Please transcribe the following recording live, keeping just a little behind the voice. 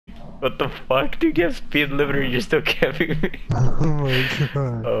What the fuck? Dude, you have speed limiter and you're still capping me. Oh my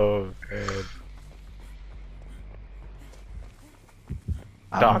god. Oh, man.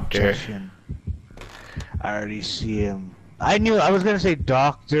 I'm Doctor. obsession. I already see him. I knew I was gonna say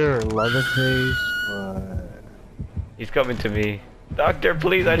Doctor or Leatherface, but He's coming to me. Doctor,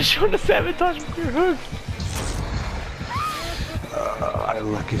 please, I just want to sabotage with your hook. my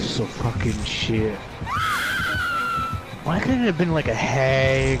luck is so fucking shit. Why couldn't it have been like a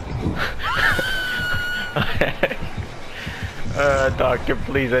hag? Doctor,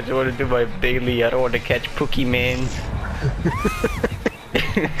 please, I just want to do my daily. I don't want to catch Pokemans.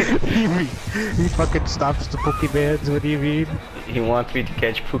 he fucking stops the Pokemans, what do you mean? He wants me to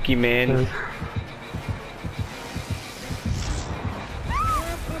catch Pokemans.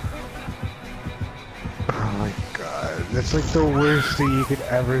 Oh my god, that's like the worst thing you could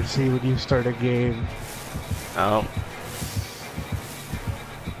ever see when you start a game. Oh.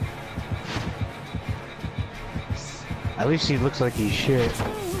 At least he looks like he's shit.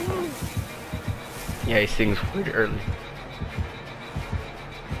 Yeah, he sings weird early.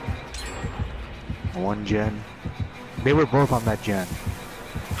 One gen. They were both on that gen.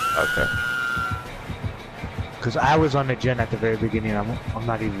 Okay. Cause I was on the gen at the very beginning. I'm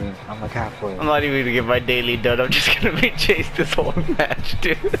not even. I'm like halfway. I'm not even gonna get my daily done. I'm just gonna be chased this whole match,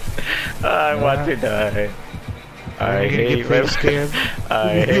 dude. I want to die. I hate my life.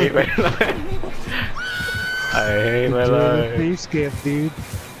 I hate my life. I hate my life. Face camp, dude.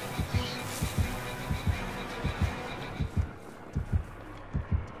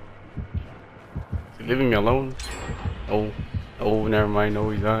 Is he leaving me alone? Oh. Oh, never mind. No,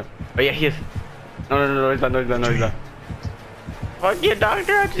 he's not. Oh, yeah, he is. No, he's not. No, he's not. No, he's not. Fuck yeah,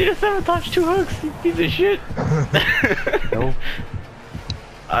 Doctor. I just need to sabotage 2 hooks, you piece of shit. Nope.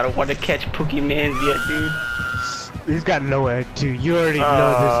 I don't want to catch Pokemans yet, dude. He's got no head too. You already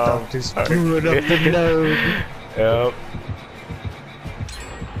know this stuff. Just doing up the nose. Yep.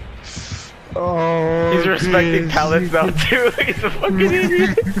 Oh, He's respecting pallets now too. He's a fucking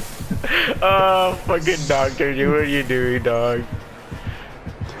idiot. Oh, fucking Doctor, dude, what are you doing, dog?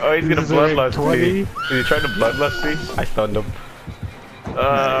 Oh, he's gonna bloodlust me. Is he trying to bloodlust me? I stunned him.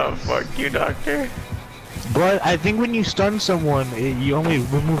 Fuck you, Doctor. But I think when you stun someone, you only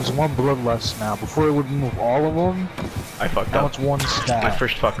removes 1 bloodlust now. Before it would remove all of them. I fucked now up. It's 1 stat. My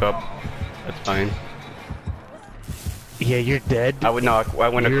first fuck up. That's fine. Yeah, you're dead. I went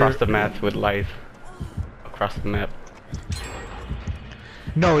across the map with life. Across the map.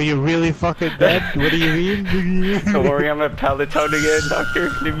 No, you're really fucking dead? What do you mean? Don't worry, I'm at Pallet Town again, Doctor.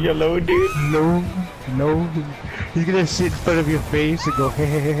 Leave me alone, dude. No. He's gonna sit in front of your face and go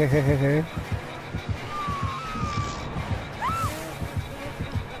hehehehe.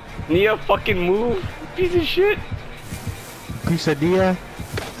 Nia, fucking move, piece of shit. Quesadilla.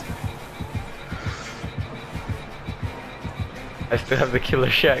 I still have the killer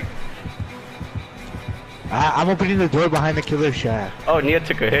shack. I'm opening the door behind the killer shack. Oh, Nia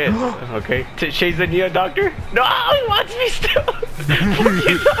took a hit. Okay. Chase the Nia, Doctor? No, he wants me still.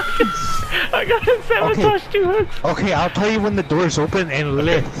 I gotta sabotage 2 hooks. Okay, I'll tell you when the door's open and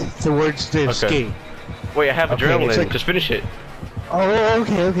lift towards the escape. Wait, I have adrenaline. Like... Just finish it. Oh,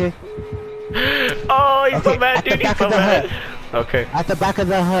 okay. Oh, he's so mad, dude. He's so mad. Okay. At the back of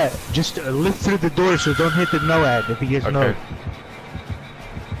the hut, just lift through the door so don't hit the no-ad if he gets no.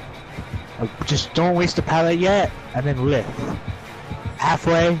 Just don't waste the pallet yet, and then lift.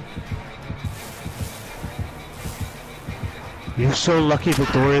 Halfway. You're so lucky the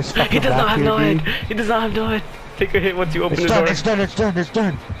door is fucking He does not have here, no head. dude. He does not have no head. Take a hit once you open the door. It's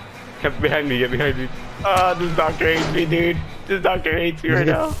done. Get behind me. Ah, this Doctor hates me, dude. This Doctor hates me right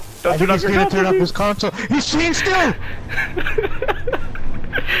now. I think he's gonna turn up his console. He's staying still!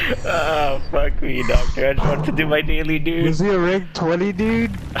 Oh, fuck me, Doctor. I just want to do my daily, dude. Was he a rank 20,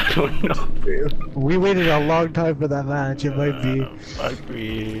 dude? I don't know. We waited a long time for that match. It might be. Fuck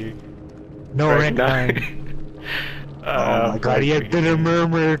me. No, rank 9. Oh my god, he had bitter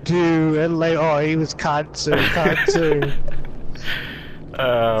murmur too. And like, oh, he was concert.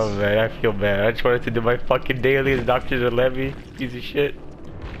 Oh man, I feel bad. I just wanted to do my fucking daily. The Doctor's a levy. Piece of shit.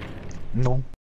 No.